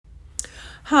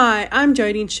Hi, I'm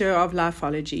Jodine Sher of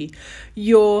Lifeology,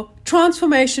 your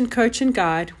transformation coach and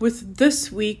guide with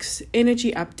this week's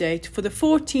energy update for the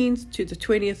 14th to the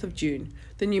 20th of June.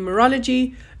 The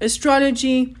numerology,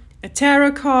 astrology, a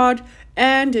tarot card,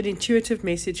 and an intuitive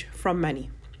message from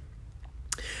money.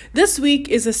 This week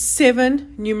is a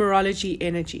 7 numerology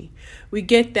energy. We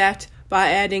get that by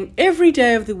adding every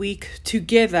day of the week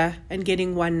together and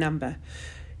getting one number.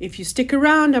 If you stick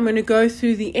around, I'm going to go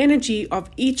through the energy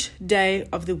of each day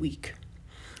of the week.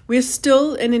 We're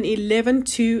still in an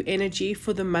 11-2 energy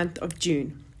for the month of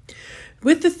June,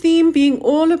 with the theme being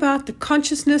all about the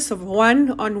consciousness of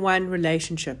one-on-one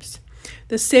relationships.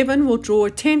 The 7 will draw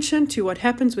attention to what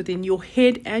happens within your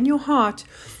head and your heart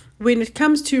when it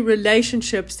comes to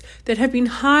relationships that have been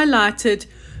highlighted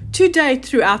to date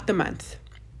throughout the month.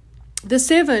 The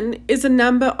 7 is a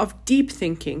number of deep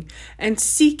thinking and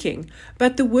seeking,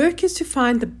 but the work is to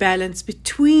find the balance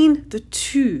between the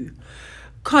two.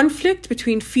 Conflict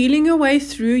between feeling your way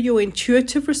through your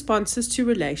intuitive responses to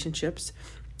relationships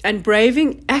and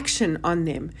braving action on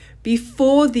them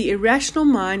before the irrational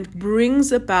mind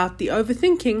brings about the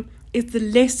overthinking is the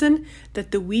lesson that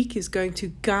the week is going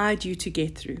to guide you to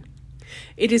get through.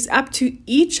 It is up to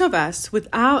each of us with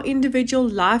our individual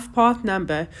life path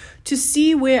number to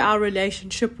see where our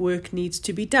relationship work needs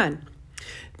to be done.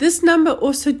 This number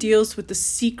also deals with the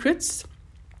secrets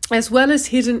as well as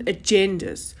hidden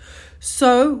agendas.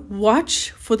 So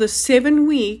watch for the 7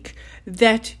 week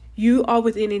that you are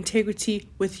within integrity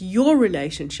with your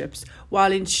relationships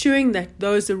while ensuring that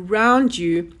those around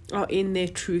you are in their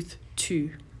truth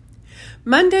too.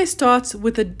 Monday starts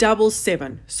with a double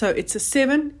 7, so it's a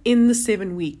 7 in the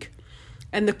 7 week.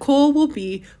 And the call will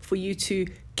be for you to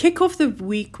kick off the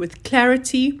week with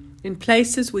clarity in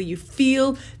places where you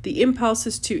feel the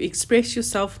impulses to express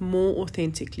yourself more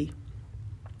authentically.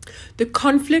 The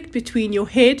conflict between your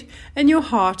head and your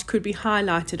heart could be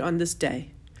highlighted on this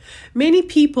day. Many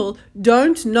people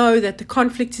don't know that the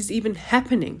conflict is even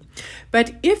happening,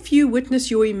 but if you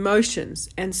witness your emotions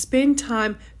and spend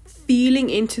time feeling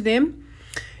into them,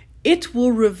 it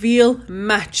will reveal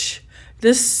much. The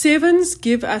 7s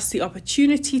give us the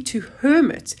opportunity to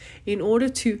hermit in order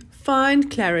to find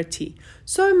clarity.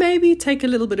 So maybe take a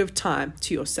little bit of time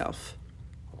to yourself.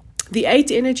 The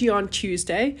 8 energy on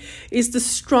Tuesday is the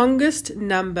strongest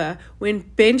number when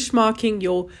benchmarking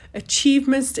your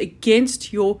achievements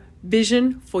against your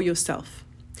vision for yourself.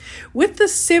 With the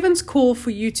 7's call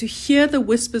for you to hear the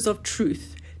whispers of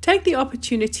truth, take the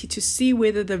opportunity to see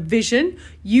whether the vision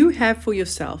you have for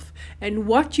yourself and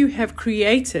what you have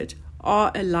created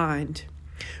are aligned.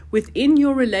 Within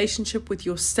your relationship with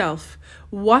yourself,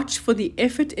 watch for the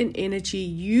effort and energy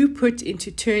you put into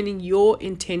turning your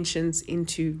intentions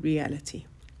into reality.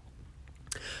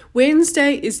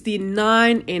 Wednesday is the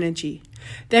 9 energy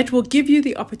that will give you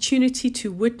the opportunity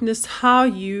to witness how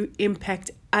you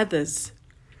impact others.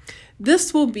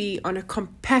 This will be on a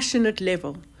compassionate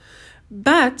level,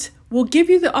 but will give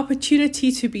you the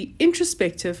opportunity to be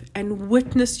introspective and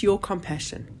witness your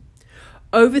compassion.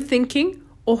 Overthinking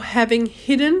or having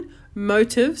hidden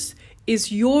motives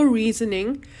is your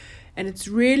reasoning, and it's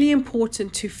really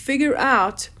important to figure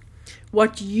out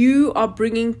what you are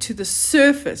bringing to the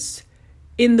surface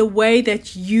in the way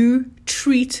that you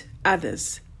treat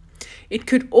others. It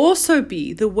could also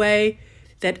be the way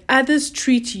that others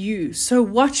treat you, so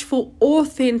watch for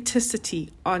authenticity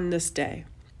on this day.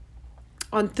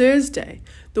 On Thursday,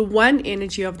 the 1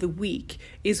 energy of the week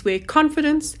is where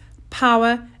confidence,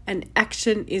 power, and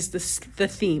action is the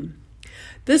theme.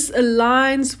 This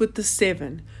aligns with the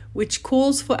 7, which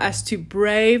calls for us to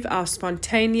brave our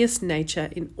spontaneous nature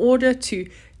in order to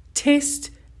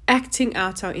test acting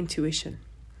out our intuition.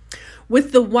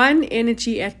 With the 1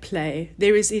 energy at play,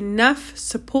 there is enough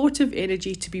supportive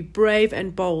energy to be brave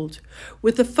and bold,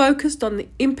 with a focus on the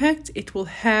impact it will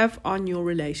have on your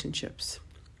relationships.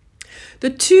 The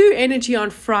 2 energy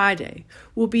on Friday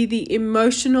will be the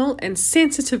emotional and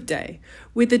sensitive day,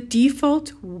 where the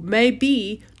default may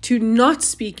be to not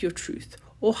speak your truth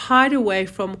or hide away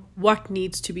from what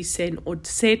needs to be said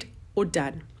or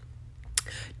done.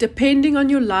 Depending on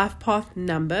your life path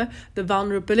number, the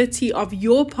vulnerability of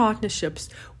your partnerships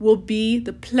will be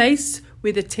the place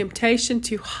where the temptation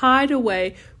to hide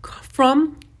away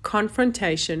from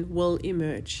confrontation will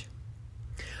emerge.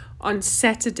 On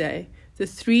Saturday, the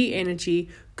 3 energy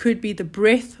could be the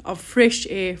breath of fresh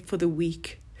air for the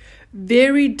week.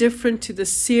 Very different to the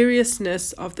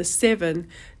seriousness of the 7,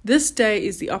 this day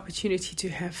is the opportunity to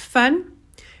have fun,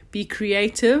 be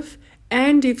creative,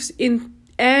 and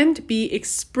be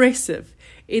expressive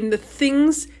in the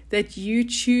things that you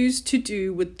choose to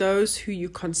do with those who you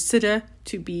consider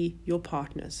to be your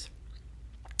partners.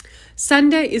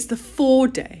 Sunday is the 4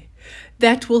 day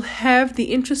that will have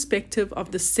the introspective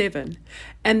of the 7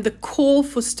 and the call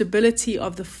for stability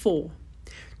of the 4.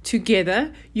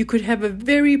 Together, you could have a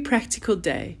very practical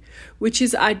day, which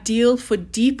is ideal for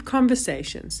deep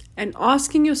conversations and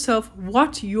asking yourself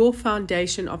what your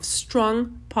foundation of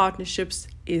strong partnerships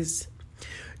is.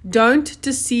 Don't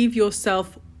deceive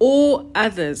yourself or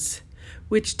others,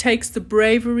 which takes the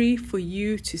bravery for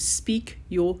you to speak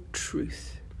your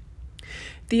truth.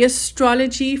 The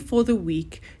astrology for the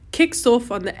week kicks off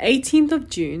on the 18th of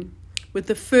June with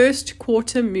the first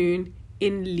quarter moon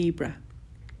in Libra.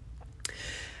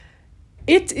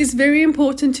 It is very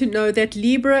important to know that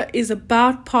Libra is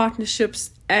about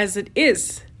partnerships as it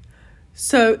is.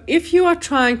 So if you are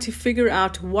trying to figure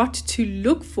out what to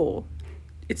look for,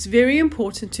 it's very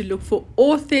important to look for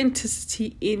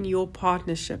authenticity in your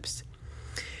partnerships.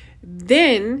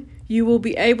 Then you will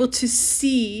be able to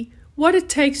see what it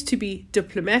takes to be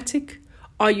diplomatic.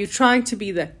 Are you trying to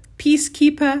be the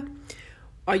peacekeeper?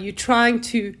 Are you trying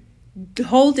to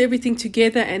hold everything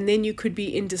together and then you could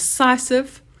be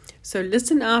indecisive? So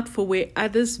listen out for where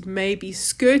others may be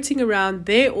skirting around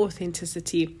their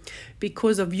authenticity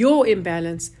because of your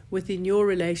imbalance within your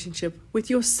relationship with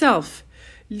yourself.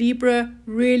 Libra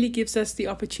really gives us the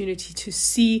opportunity to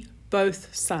see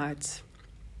both sides.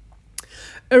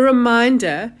 A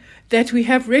reminder that we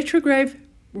have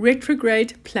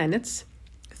retrograde planets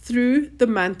through the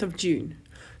month of June.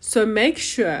 So make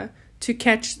sure to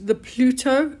catch the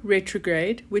Pluto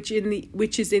retrograde, which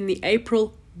is in the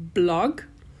April blog,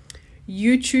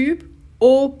 YouTube,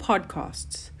 or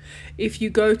podcasts. If you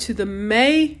go to the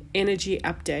May energy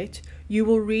update, you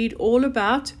will read all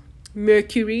about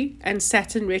Mercury and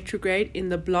Saturn retrograde in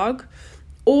the blog,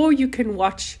 or you can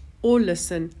watch or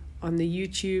listen on the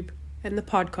YouTube and the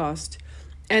podcast.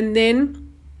 And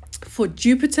then for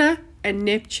Jupiter and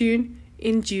Neptune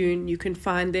in June, you can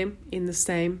find them in the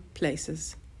same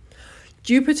places.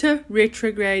 Jupiter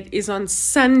retrograde is on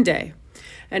Sunday,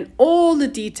 and all the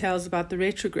details about the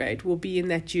retrograde will be in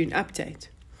that June update.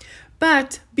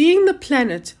 But being the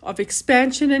planet of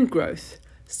expansion and growth,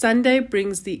 Sunday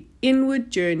brings the inward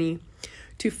journey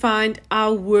to find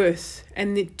our worth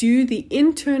and do the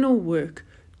internal work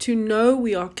to know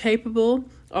we are capable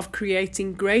of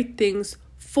creating great things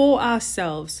for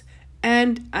ourselves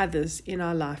and others in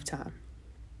our lifetime.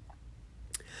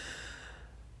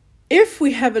 If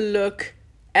we have a look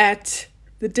at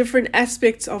the different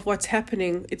aspects of what's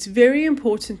happening, it's very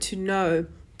important to know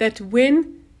that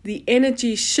when the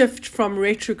energy shift from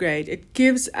retrograde, it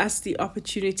gives us the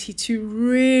opportunity to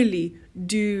really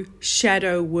do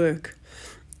shadow work.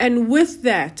 And with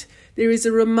that, there is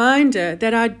a reminder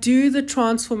that I do the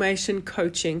transformation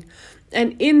coaching.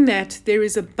 And in that, there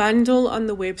is a bundle on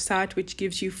the website which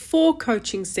gives you 4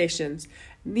 coaching sessions.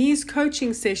 These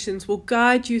coaching sessions will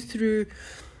guide you through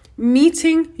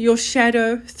meeting your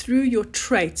shadow through your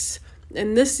traits.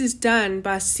 And this is done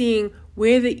by seeing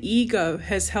where the ego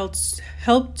has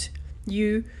helped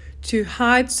you to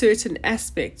hide certain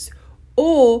aspects,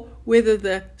 or whether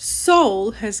the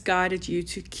soul has guided you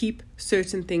to keep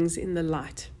certain things in the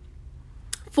light.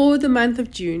 For the month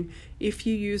of June, if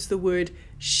you use the word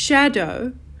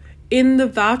shadow in the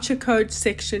voucher code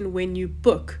section when you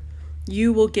book,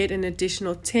 you will get an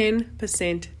additional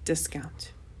 10%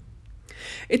 discount.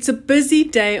 It's a busy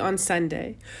day on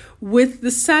Sunday with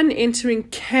the sun entering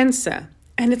Cancer,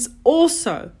 and it's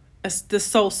also the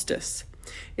solstice.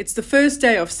 It's the first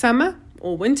day of summer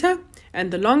or winter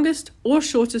and the longest or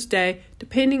shortest day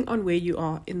depending on where you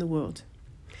are in the world.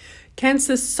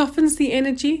 Cancer softens the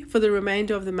energy for the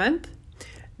remainder of the month.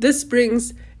 This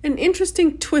brings an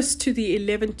interesting twist to the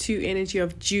 11-2 energy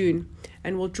of June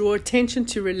and will draw attention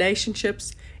to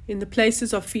relationships in the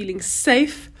places of feeling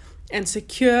safe and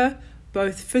secure,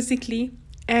 both physically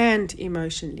and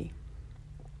emotionally.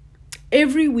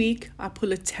 Every week I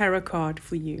pull a tarot card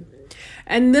for you.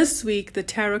 And this week the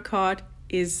tarot card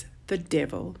is the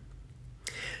Devil.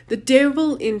 The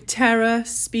Devil in tarot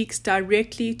speaks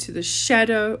directly to the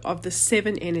shadow of the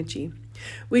 7 energy,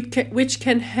 which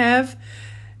can have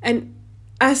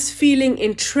us feeling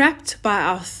entrapped by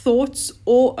our thoughts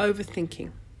or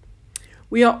overthinking.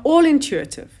 We are all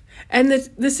intuitive. And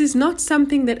this is not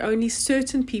something that only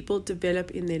certain people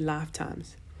develop in their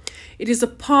lifetimes. It is a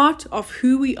part of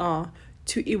who we are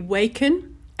to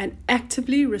awaken and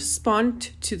actively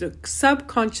respond to the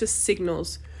subconscious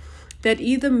signals that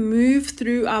either move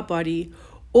through our body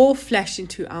or flash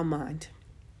into our mind.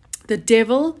 The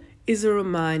Devil is a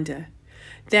reminder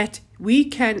that we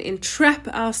can entrap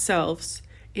ourselves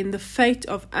in the fate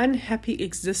of unhappy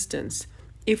existence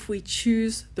if we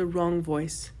choose the wrong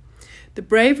voice. The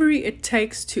bravery it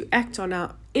takes to act on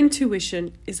our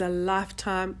intuition is a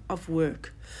lifetime of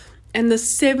work. And the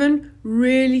 7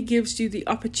 really gives you the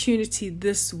opportunity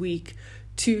this week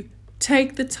to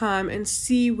take the time and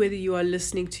see whether you are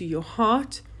listening to your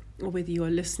heart or whether you are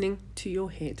listening to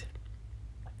your head.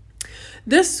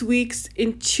 This week's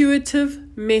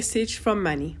intuitive message from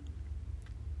money.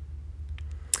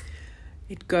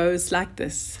 It goes like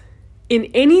this. In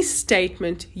any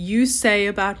statement you say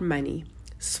about money,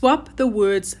 swap the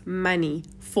words money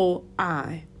for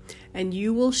I, and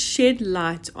you will shed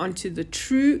light onto the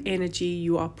true energy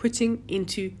you are putting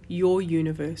into your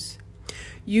universe.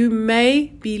 You may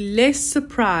be less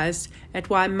surprised at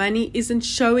why money isn't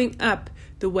showing up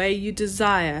the way you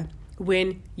desire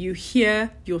when you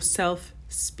hear yourself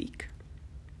speak.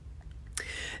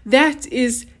 That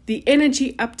is the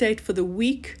energy update for the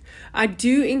week. I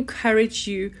do encourage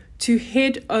you to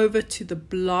head over to the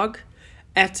blog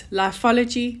at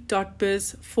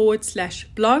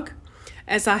lifeology.biz/blog,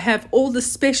 as I have all the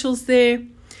specials there,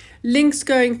 links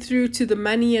going through to the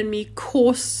Money and Me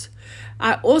course.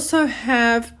 I also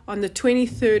have on the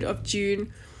 23rd of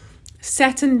June,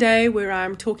 Saturn Day, where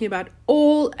I'm talking about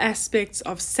all aspects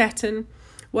of Saturn,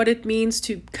 what it means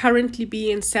to currently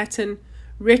be in Saturn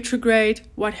retrograde,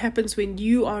 what happens when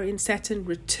you are in Saturn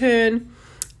return,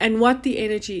 and what the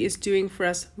energy is doing for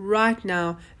us right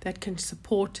now that can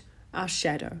support our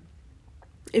shadow.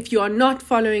 If you are not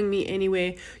following me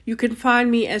anywhere, you can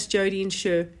find me as Jodine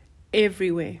Sher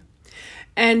everywhere.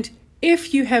 And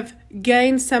if you have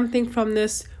gained something from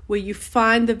this, where you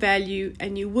find the value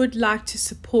and you would like to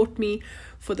support me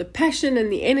for the passion and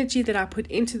the energy that I put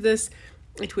into this,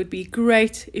 it would be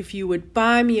great if you would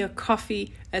buy me a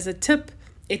coffee as a tip.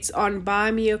 It's on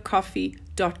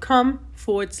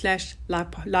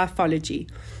buymeacoffee.com/lifeology.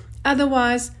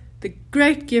 Otherwise, the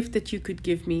great gift that you could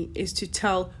give me is to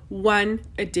tell one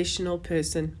additional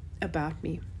person about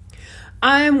me.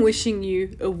 I am wishing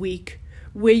you a week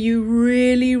where you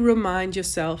really remind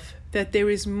yourself that there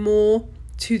is more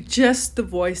to just the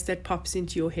voice that pops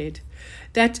into your head.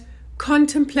 That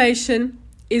contemplation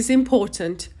is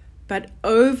important, but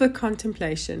over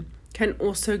contemplation can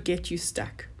also get you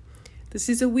stuck. This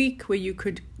is a week where you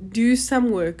could do some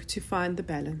work to find the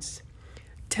balance.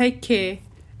 Take care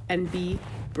and be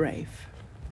brave.